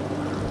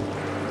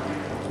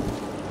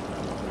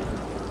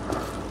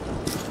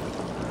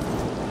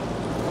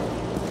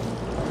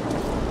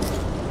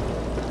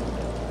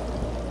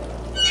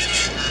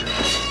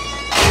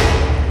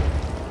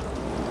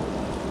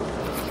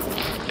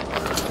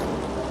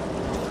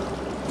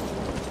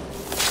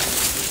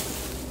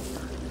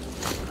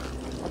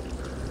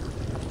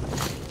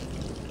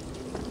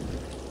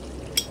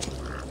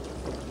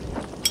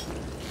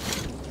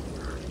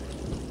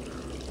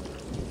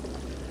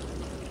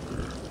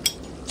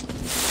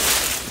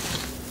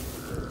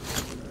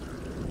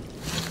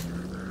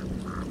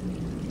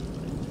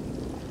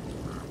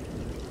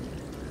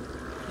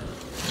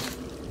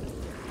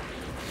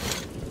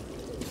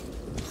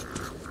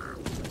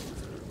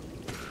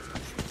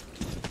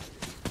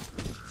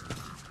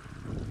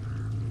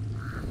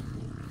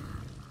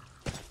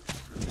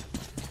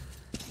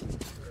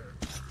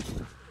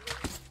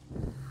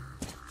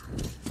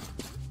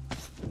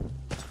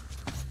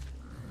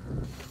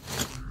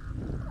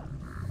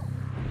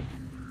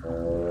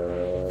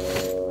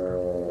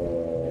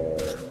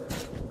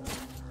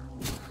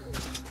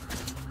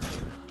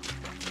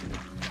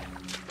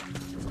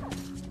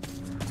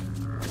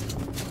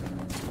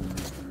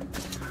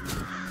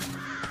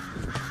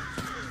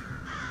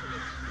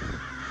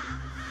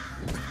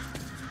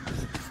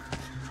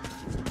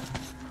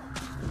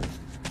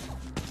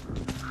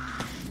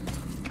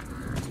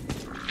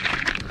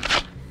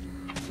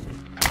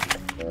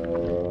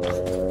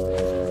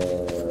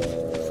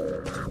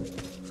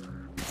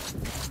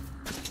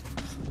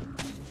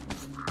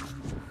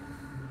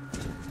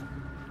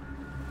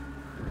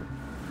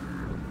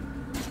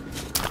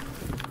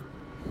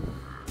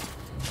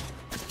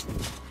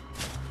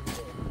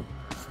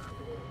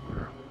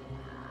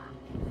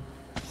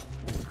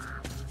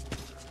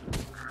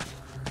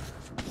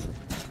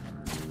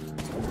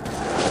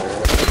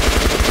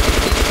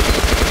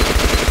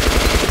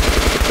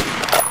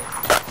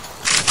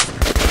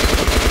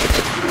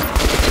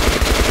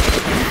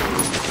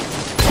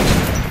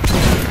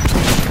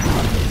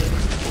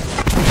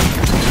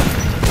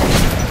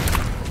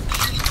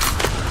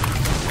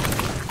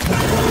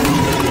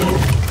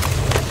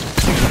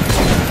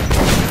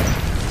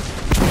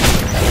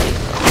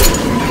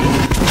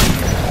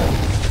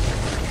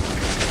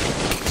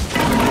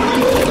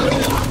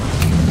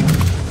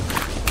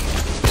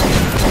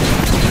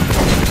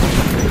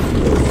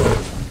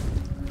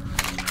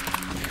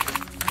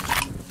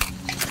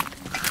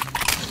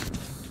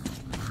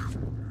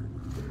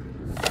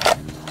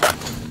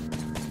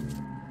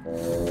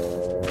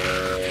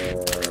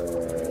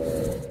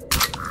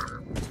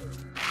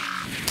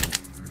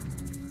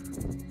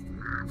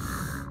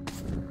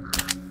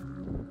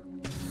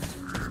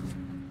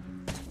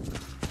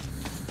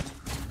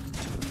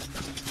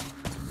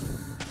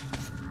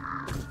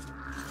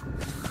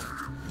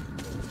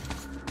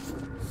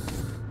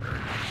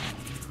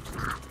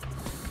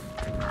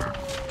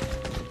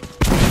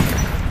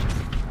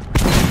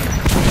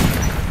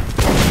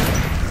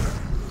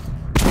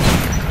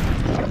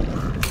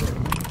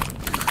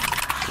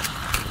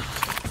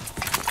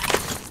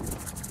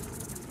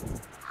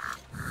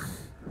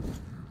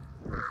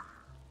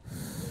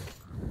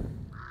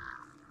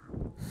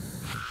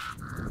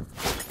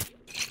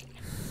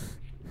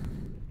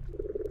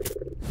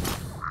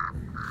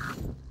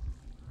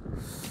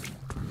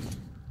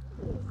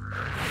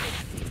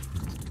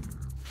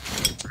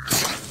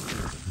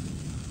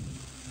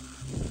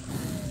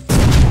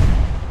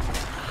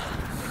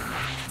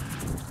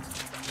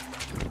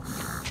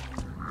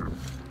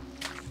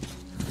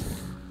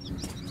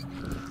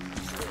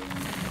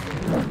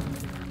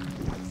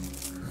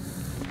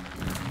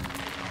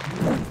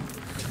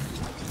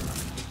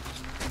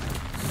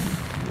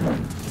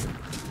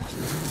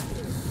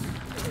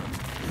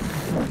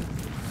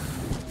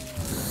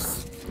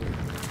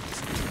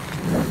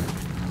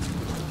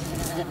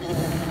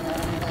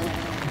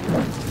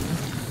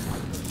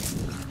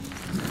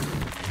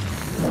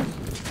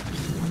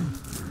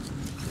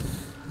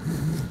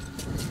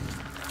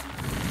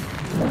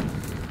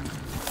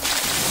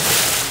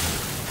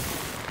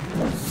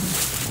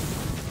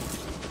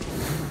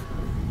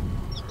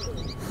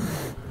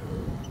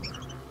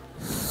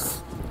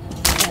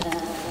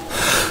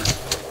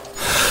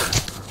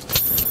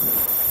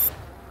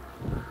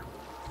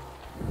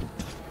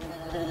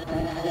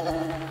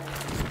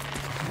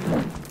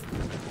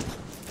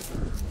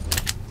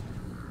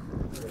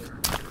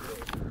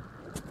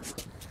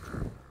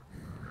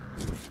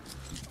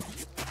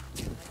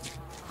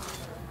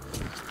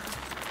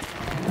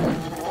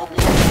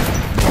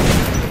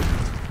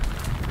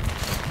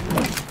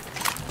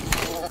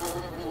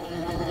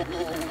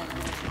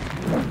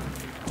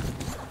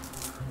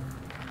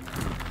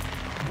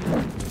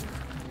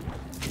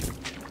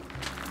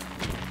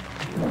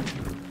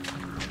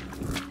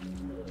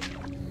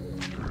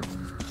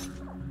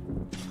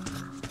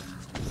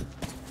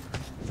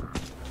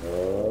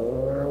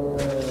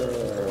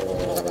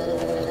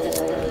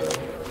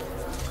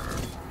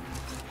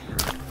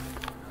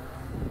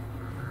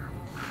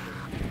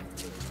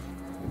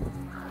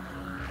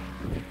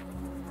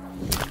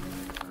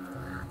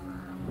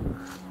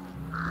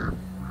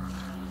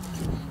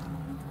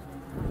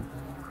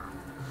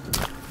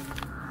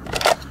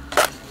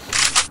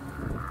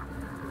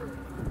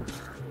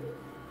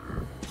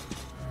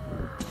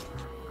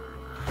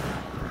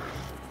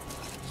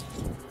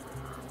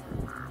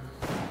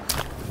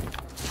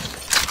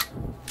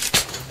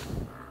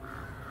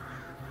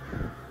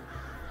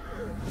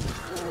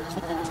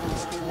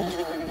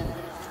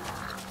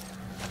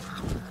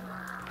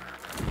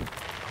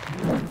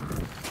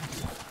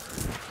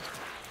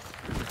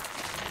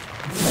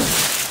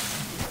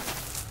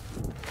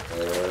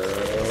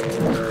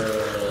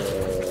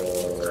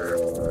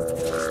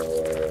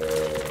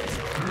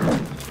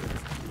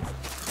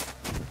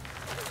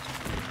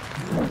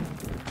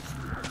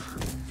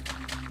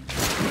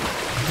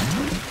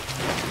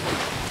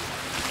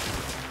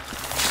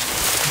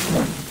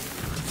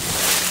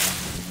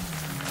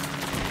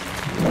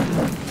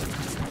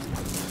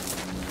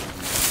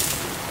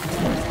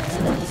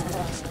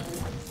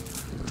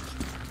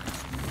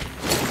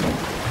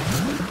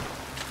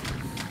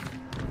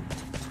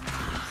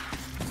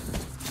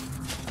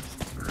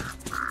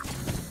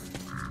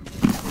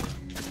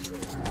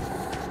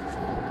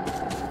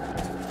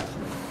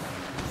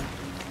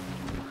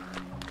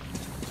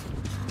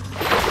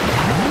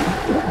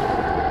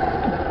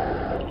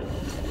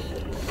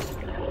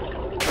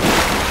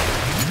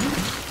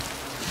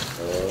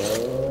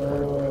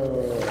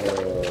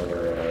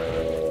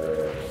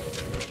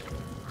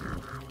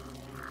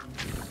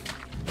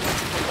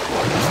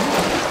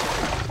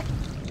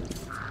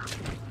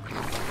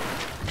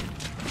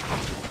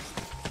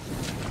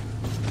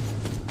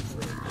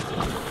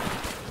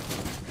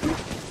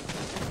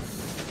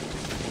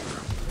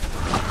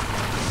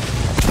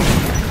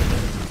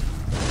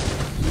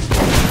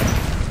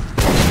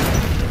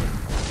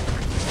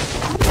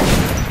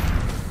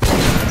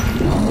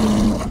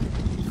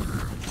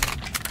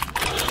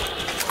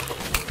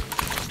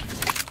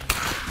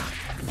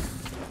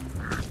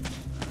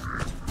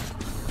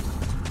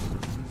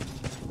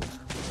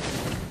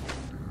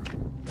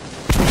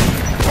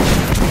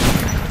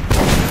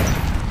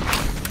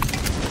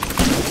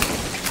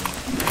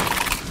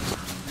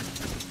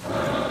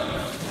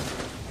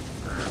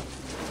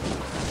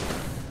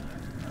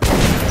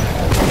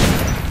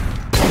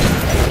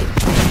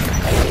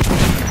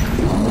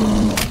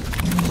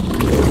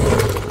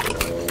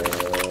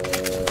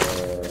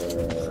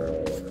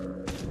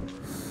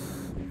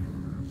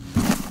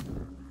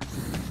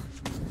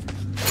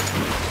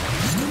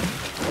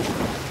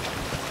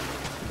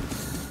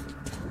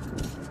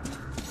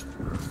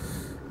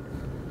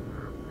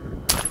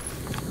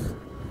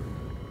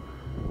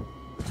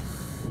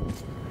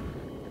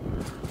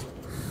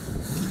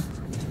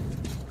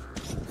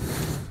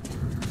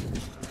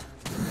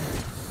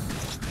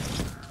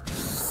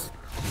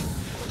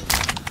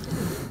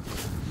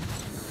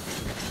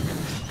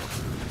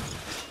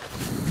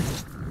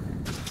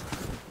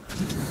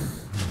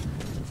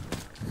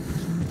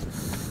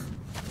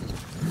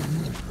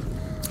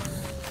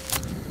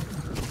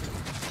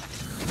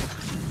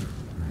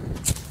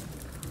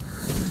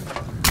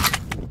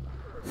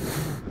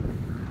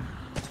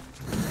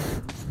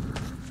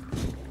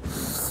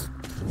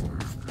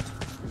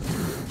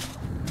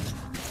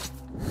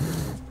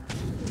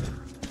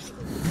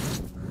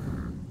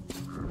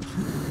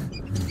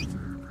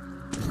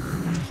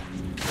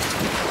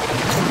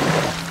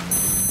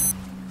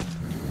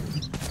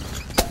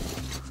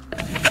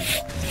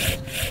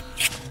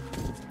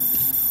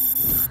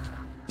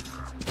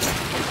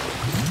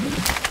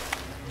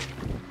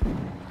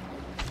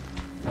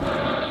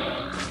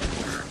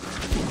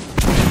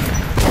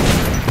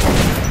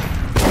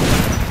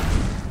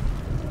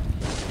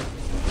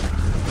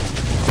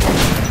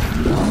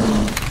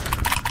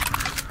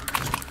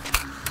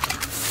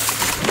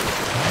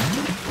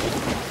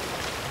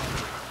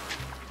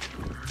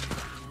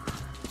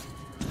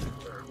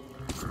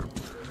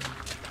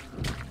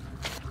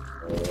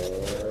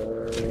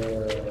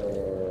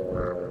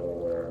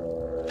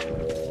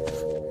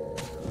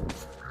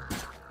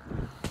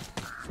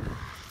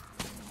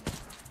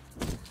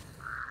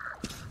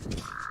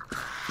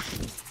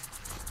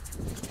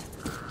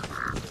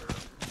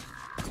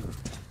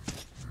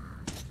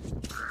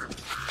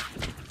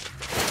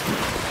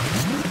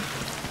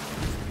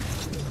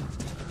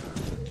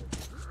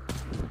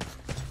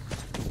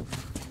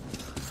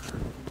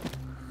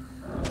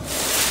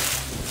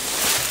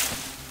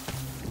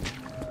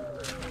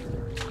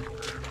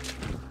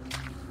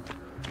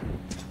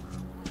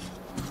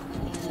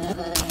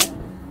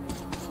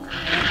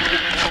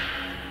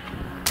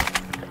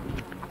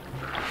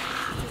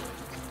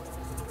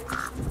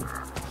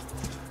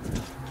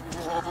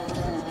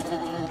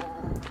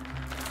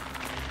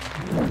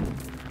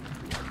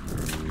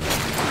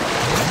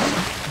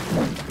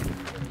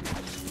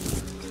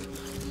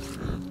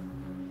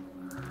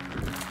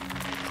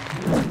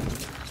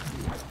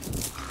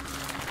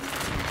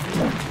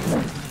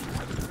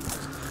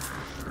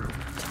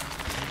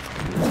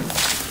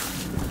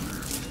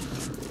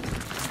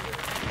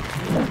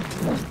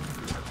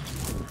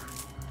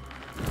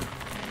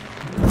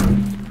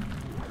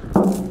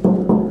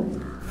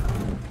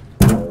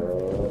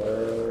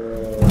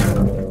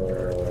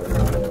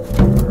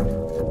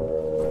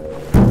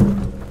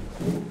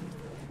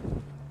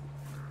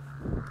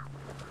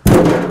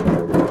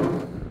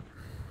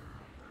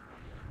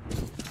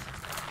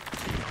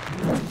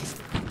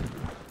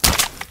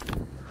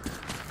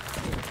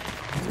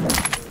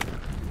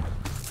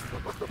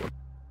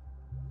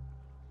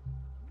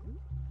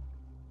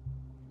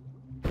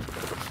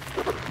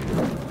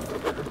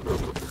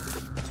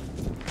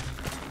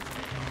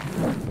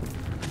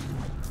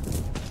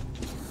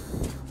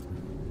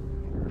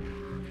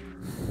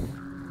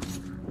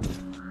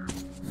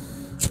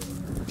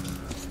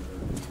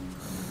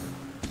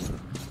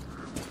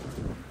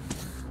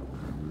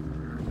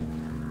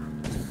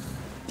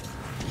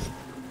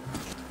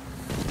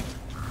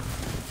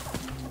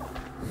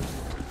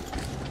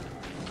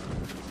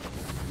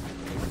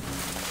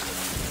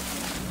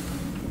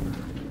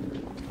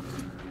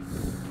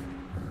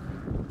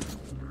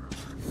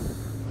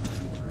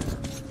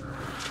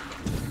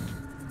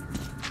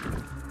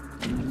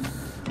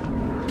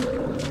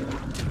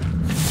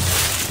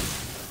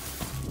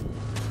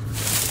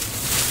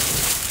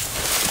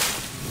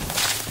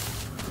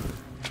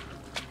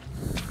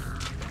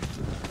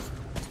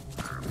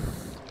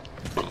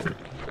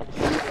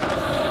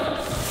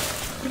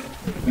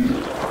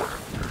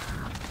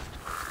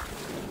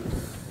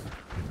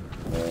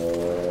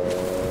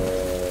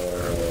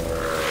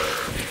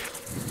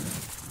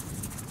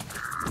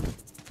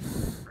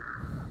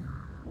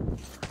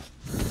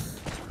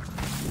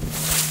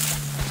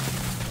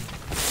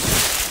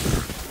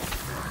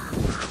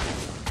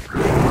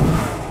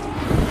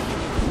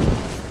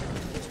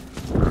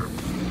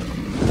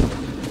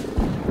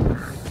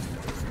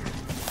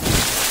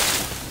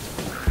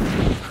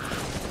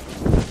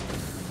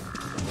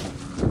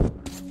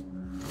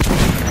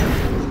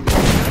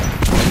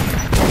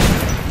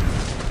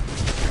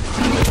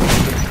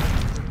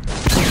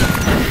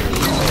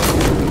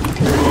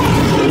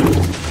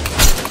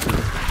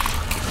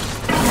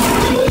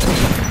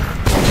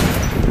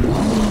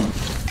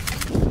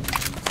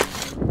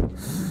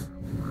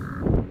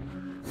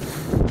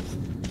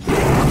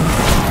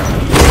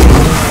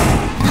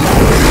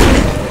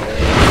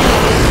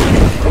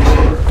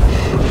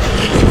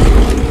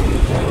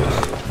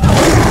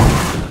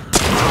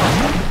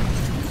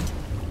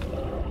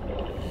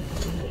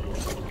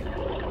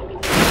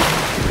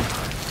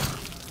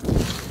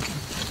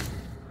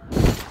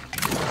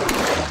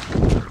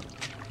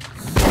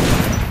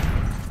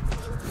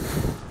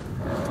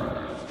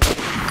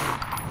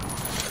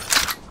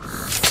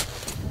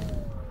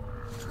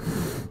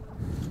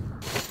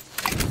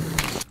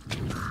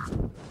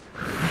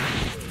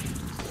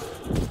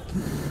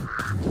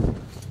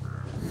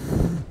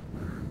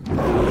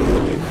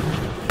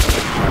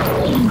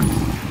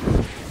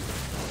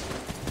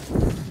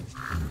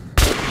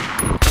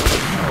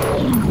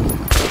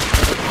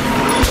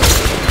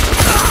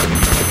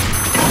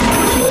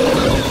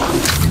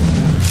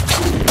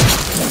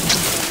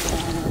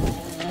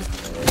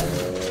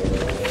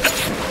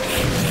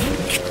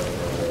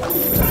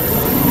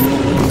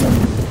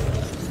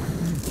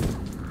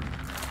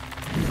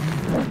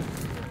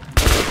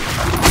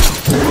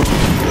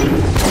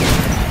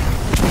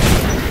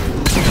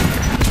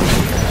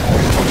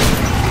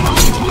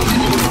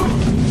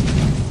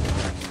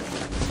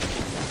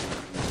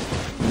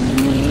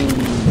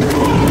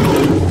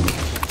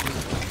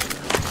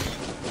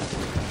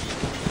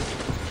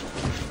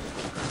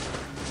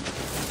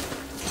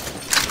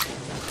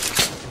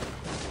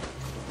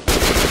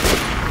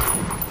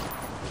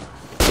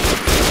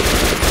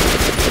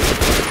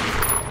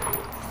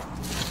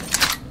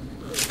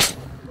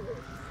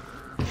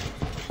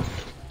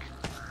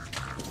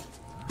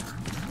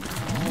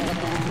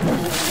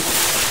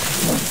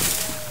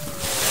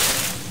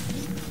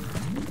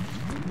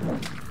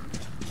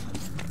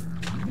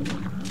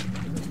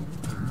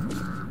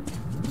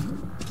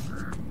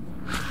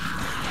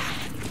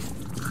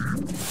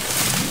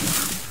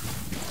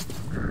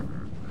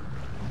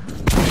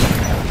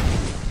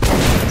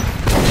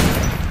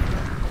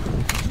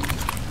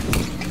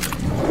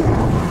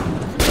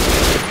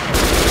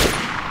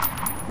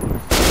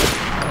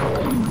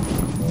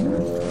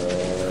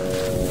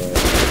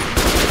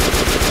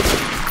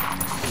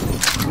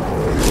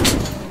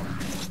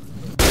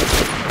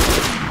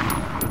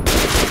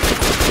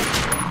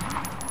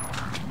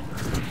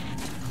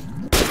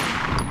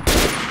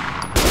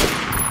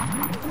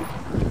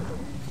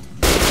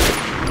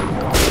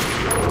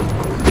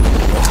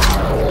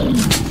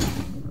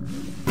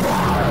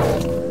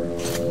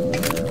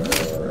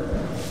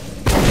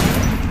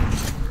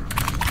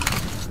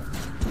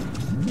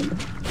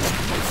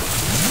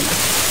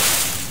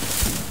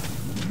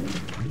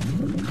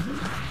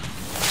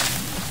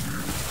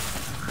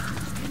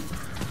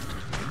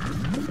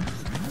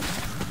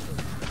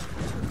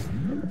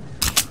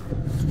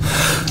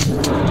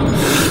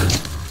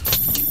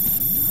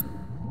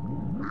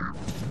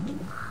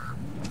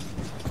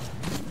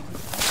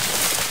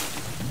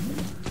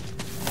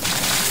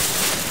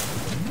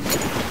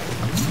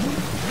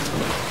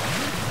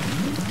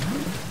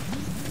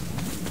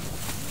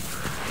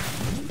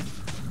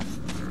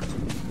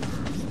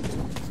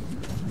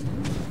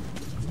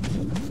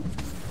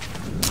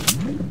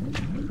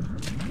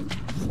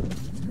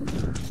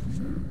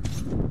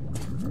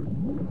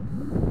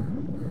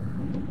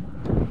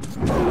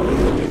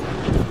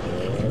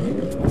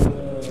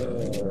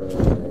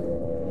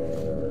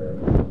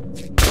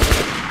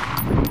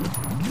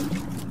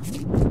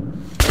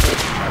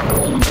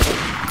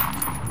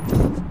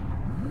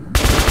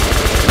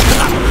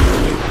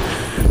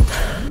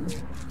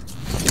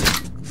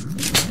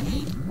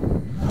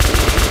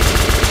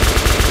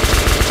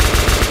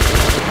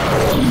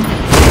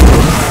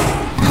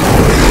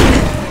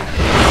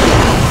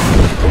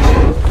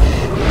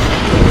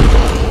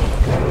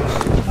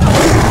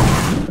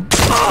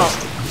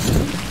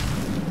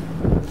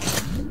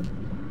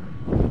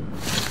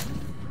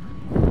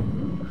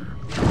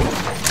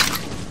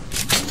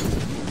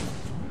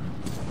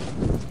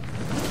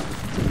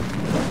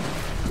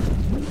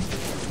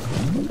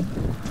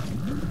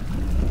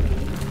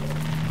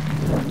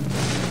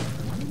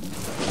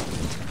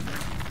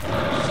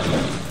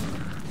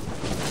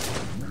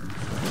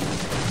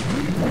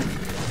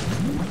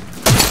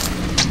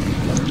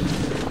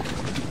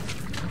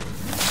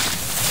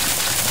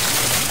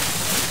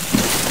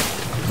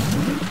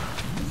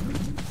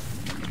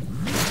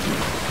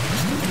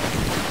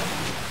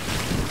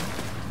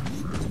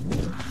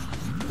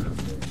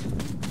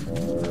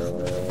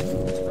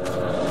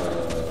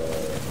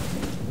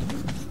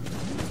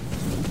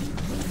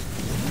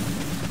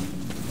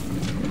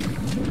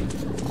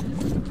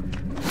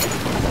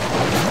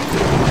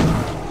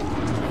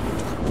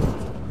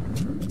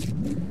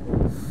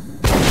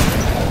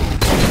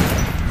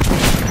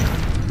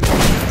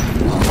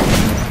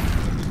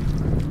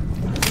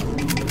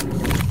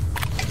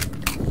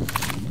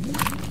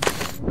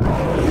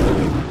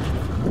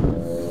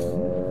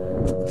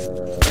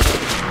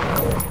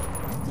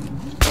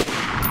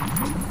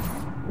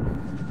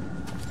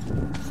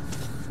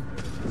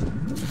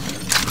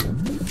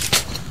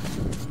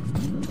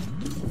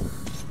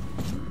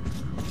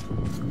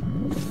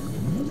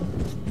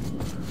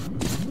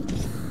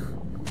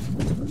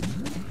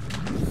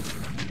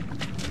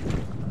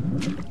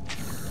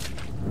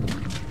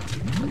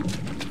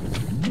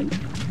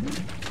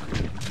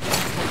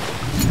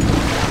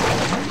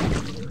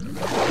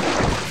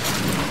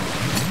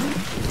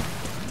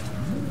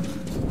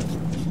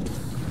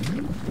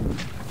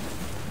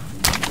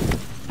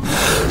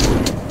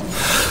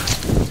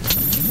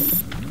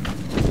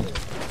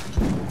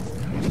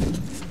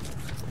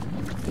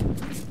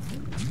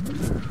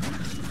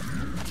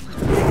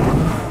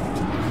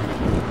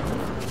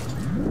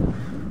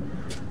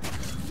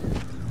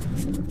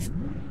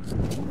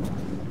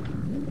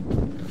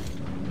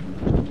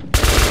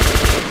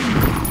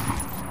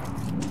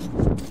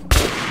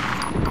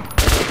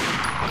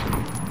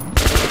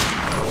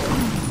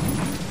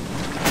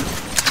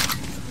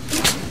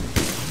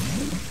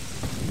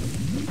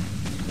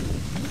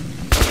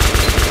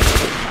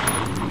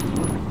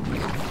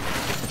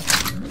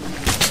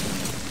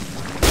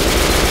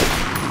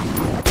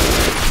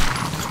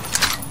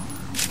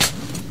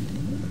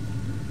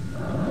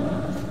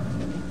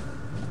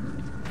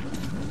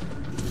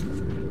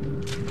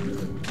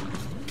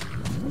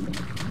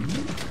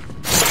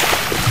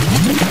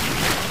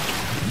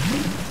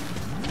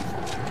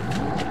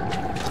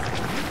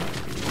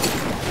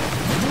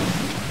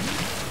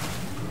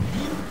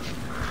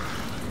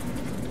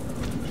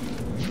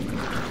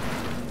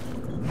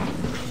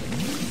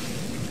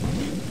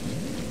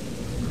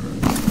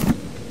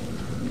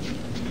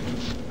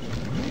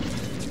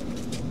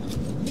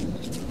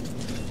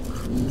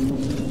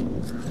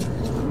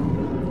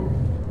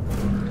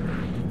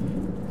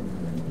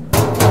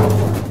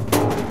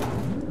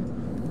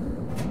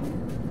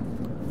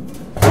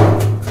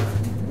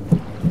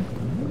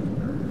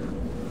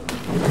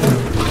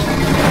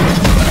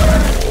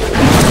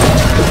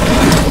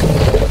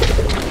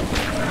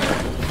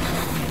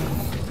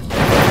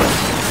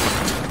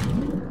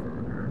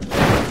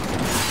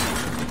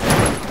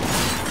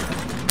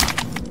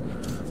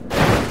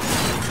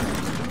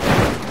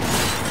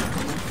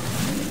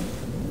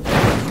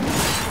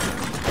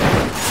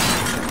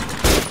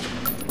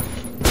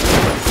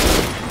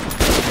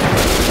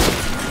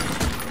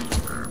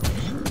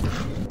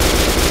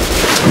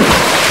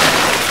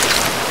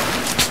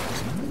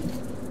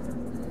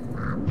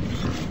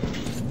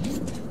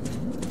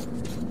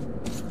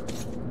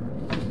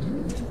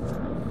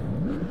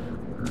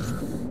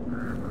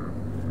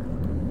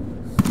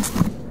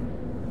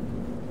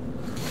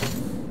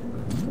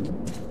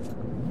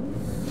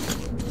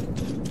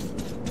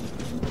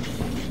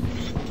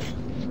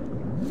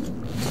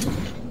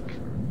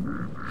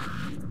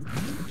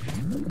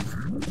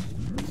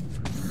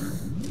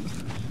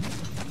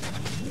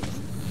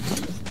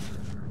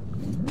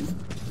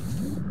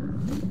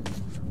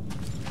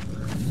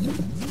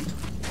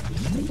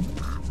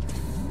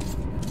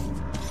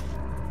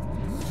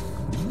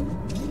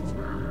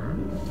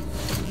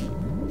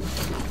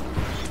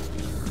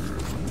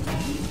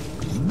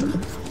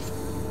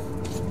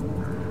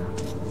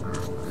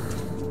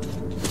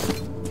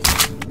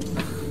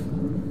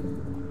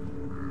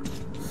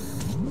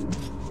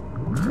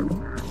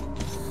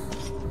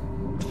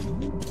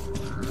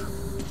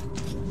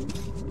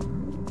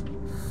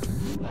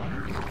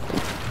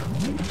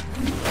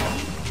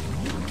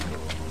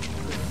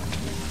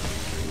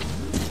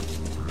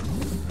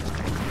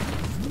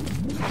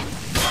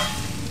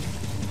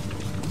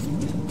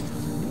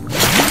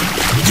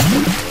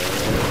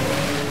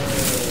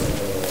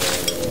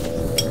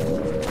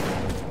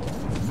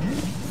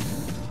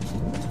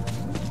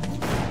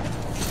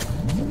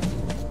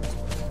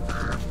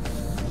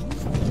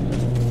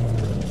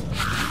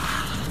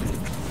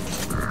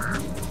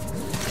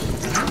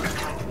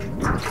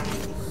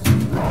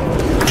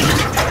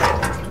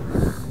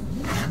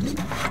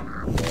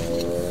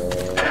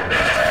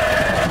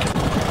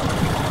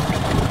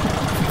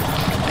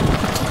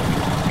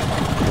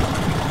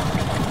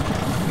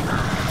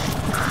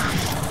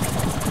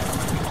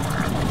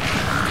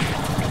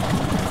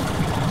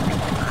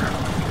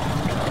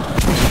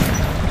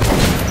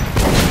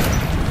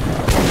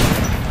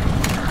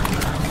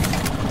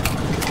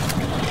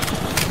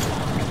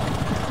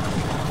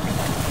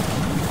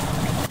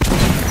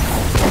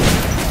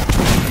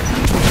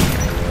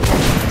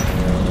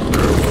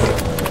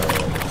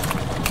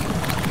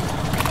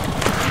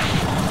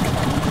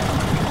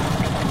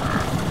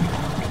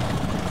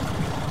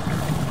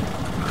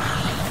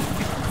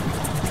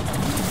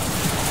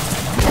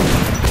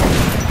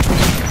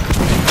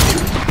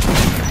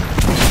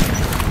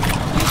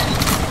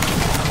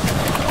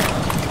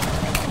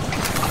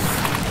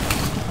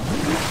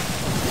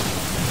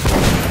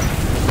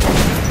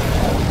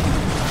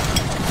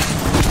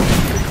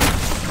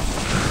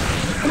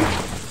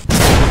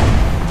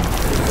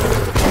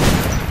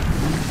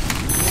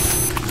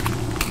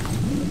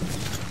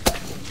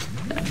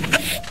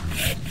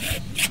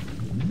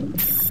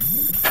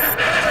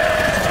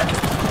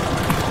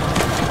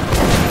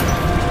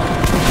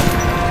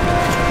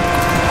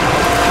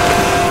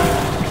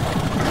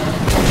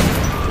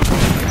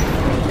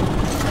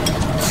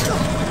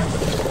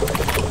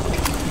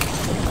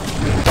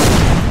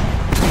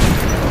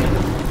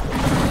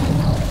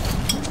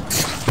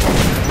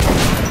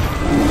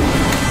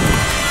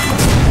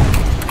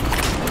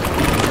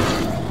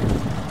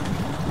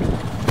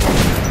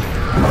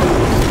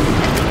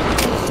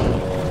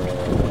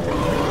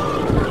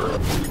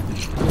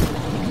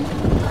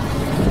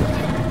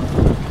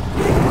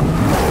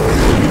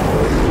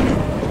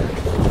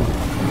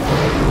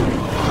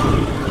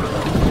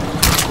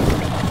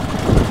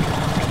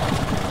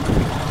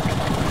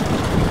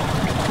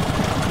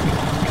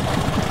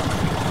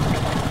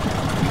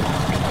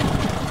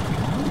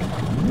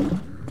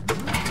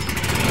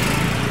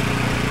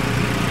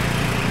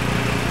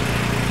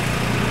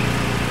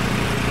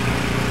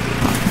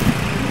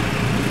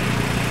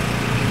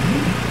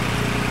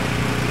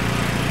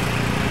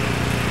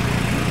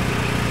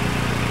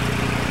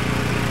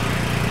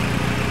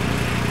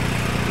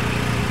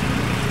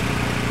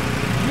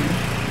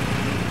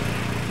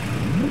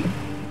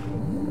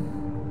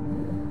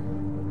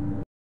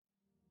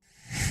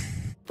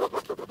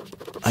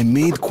 I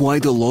made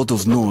quite a lot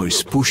of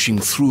noise pushing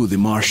through the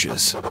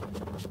marshes.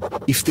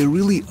 If there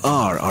really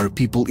are our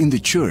people in the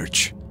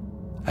church,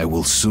 I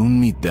will soon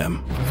meet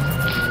them.